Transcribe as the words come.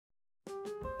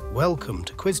Welcome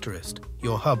to Quizterest,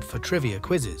 your hub for trivia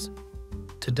quizzes.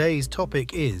 Today's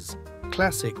topic is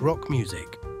classic rock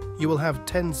music. You will have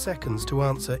 10 seconds to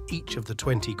answer each of the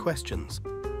 20 questions.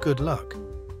 Good luck.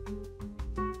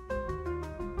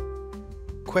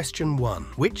 Question 1.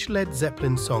 Which Led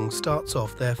Zeppelin song starts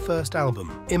off their first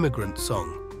album, Immigrant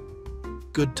Song?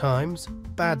 Good Times,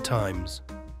 Bad Times,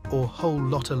 or Whole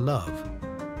Lotta Love?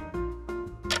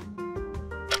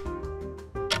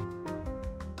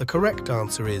 The correct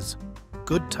answer is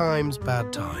Good Times,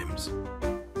 Bad Times.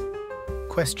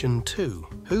 Question 2.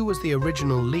 Who was the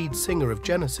original lead singer of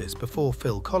Genesis before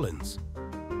Phil Collins?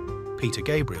 Peter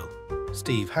Gabriel,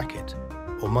 Steve Hackett,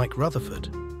 or Mike Rutherford?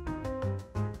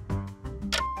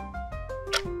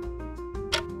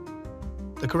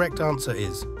 The correct answer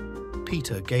is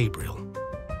Peter Gabriel.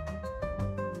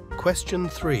 Question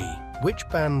 3. Which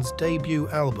band's debut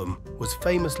album was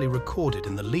famously recorded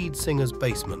in the lead singer's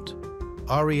basement?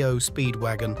 REO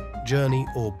Speedwagon, Journey,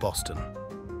 or Boston?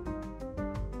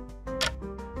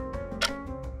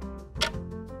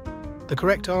 The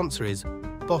correct answer is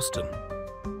Boston.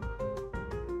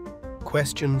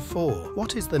 Question 4.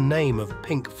 What is the name of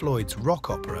Pink Floyd's rock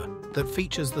opera that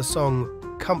features the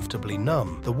song Comfortably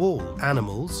Numb, The Wall,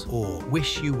 Animals, or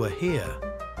Wish You Were Here?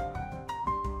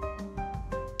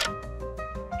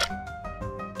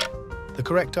 The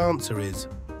correct answer is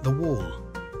The Wall.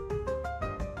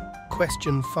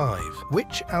 Question 5.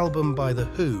 Which album by The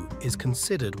Who is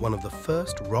considered one of the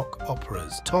first rock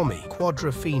operas? Tommy,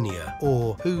 Quadrophenia,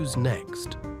 or Who's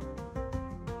Next?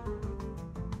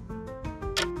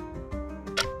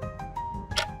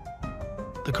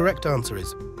 The correct answer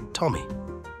is Tommy.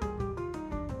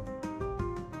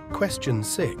 Question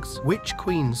 6. Which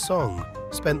Queen song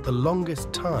spent the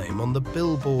longest time on the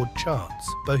Billboard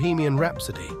charts? Bohemian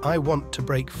Rhapsody, I Want to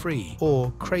Break Free,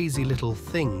 or Crazy Little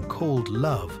Thing Called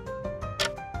Love?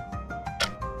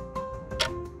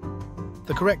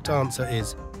 The correct answer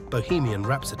is Bohemian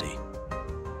Rhapsody.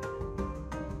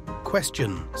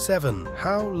 Question 7.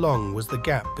 How long was the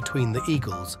gap between the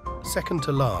Eagles' second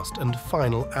to last and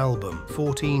final album?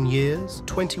 14 years,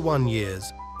 21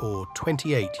 years, or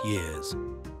 28 years?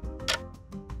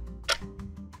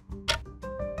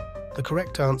 The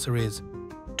correct answer is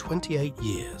 28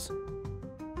 years.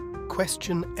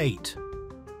 Question 8.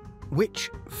 Which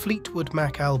Fleetwood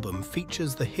Mac album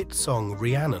features the hit song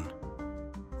Rhiannon?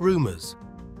 Rumours,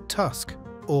 Tusk,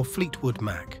 or Fleetwood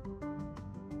Mac?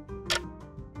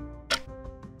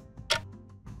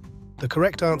 The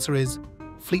correct answer is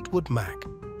Fleetwood Mac.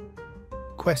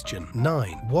 Question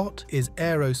 9. What is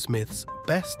Aerosmith's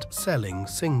best-selling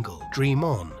single? Dream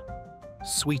On,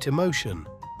 Sweet Emotion,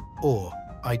 or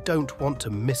I Don't Want to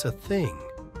Miss a Thing?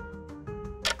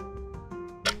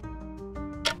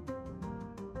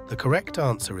 The correct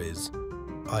answer is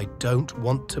I Don't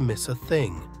Want to Miss a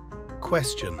Thing.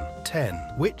 Question 10.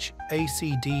 Which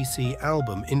AC/DC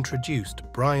album introduced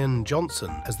Brian Johnson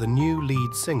as the new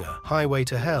lead singer? Highway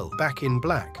to Hell, Back in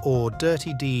Black, or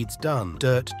Dirty Deeds Done,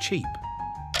 Dirt Cheap?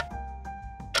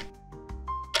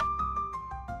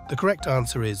 The correct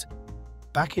answer is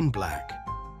Back in Black.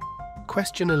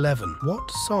 Question 11. What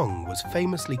song was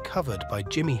famously covered by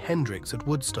Jimi Hendrix at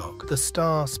Woodstock? The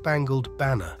Star-Spangled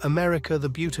Banner, America the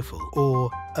Beautiful,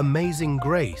 or Amazing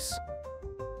Grace?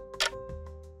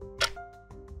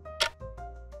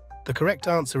 The correct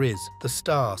answer is The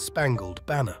Star-Spangled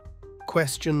Banner.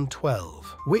 Question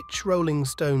 12. Which Rolling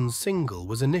Stones single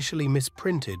was initially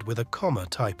misprinted with a comma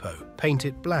typo? Paint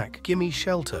It Black, Gimme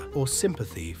Shelter, or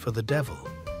Sympathy for the Devil?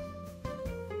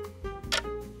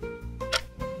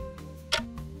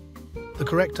 The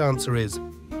correct answer is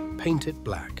Paint It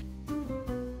Black.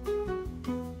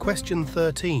 Question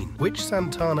 13. Which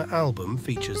Santana album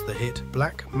features the hit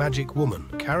Black Magic Woman,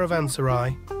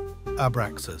 Caravanserai,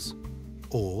 Abraxas,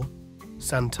 or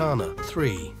Santana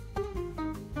 3?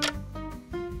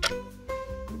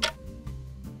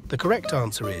 The correct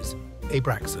answer is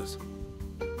Abraxas.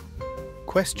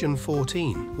 Question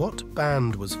 14. What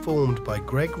band was formed by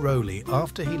Greg Rowley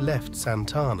after he left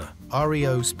Santana?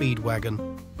 REO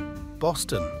Speedwagon,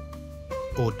 Boston,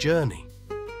 or Journey?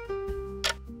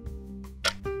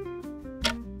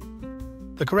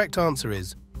 The correct answer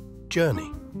is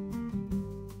Journey.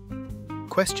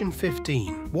 Question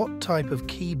 15. What type of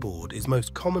keyboard is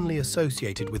most commonly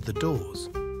associated with the Doors?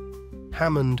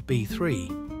 Hammond B3,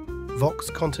 Vox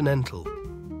Continental,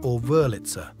 or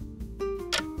Wurlitzer?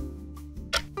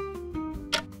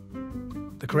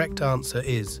 The correct answer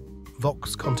is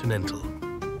Vox Continental.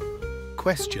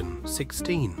 Question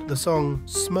 16. The song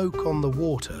Smoke on the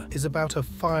Water is about a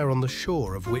fire on the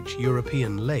shore of which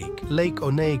European lake? Lake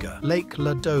Onega, Lake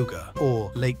Ladoga,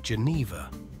 or Lake Geneva?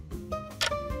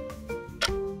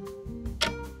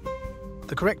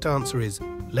 The correct answer is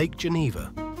Lake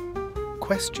Geneva.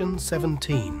 Question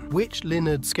 17. Which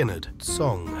Lynyrd Skynyrd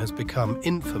song has become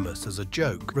infamous as a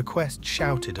joke request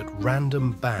shouted at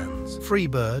random bands?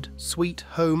 Freebird, Sweet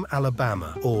Home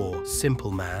Alabama, or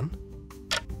Simple Man?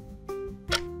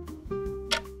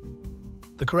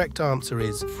 The correct answer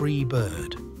is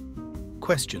Freebird.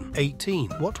 Question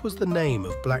 18. What was the name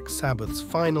of Black Sabbath's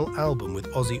final album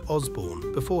with Ozzy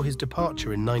Osbourne before his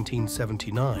departure in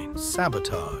 1979?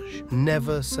 Sabotage,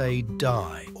 Never Say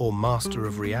Die, or Master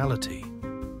of Reality?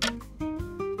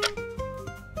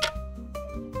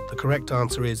 The correct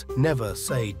answer is Never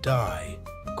Say Die.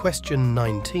 Question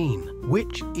 19.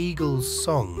 Which Eagles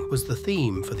song was the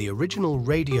theme for the original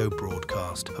radio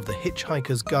broadcast of The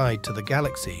Hitchhiker's Guide to the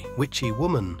Galaxy, Witchy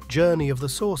Woman, Journey of the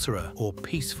Sorcerer, or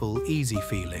Peaceful Easy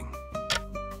Feeling?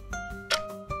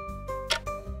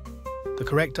 The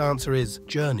correct answer is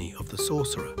Journey of the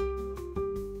Sorcerer.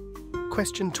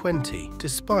 Question 20.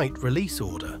 Despite release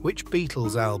order, which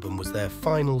Beatles album was their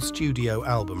final studio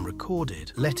album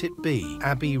recorded? Let It Be,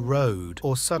 Abbey Road,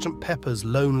 or Sgt. Pepper's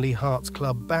Lonely Hearts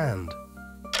Club Band?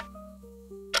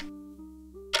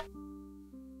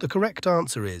 The correct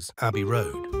answer is Abbey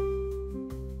Road.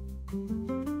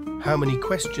 How many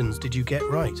questions did you get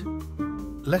right?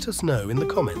 Let us know in the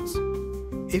comments.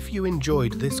 If you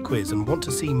enjoyed this quiz and want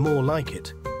to see more like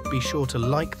it, be sure to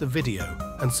like the video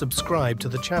and subscribe to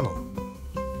the channel.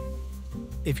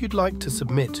 If you'd like to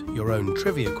submit your own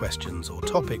trivia questions or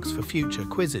topics for future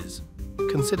quizzes,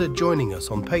 consider joining us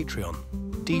on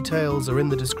Patreon. Details are in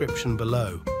the description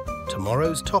below.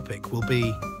 Tomorrow's topic will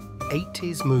be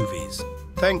 80s movies.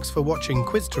 Thanks for watching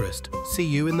Quizterest. See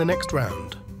you in the next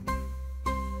round.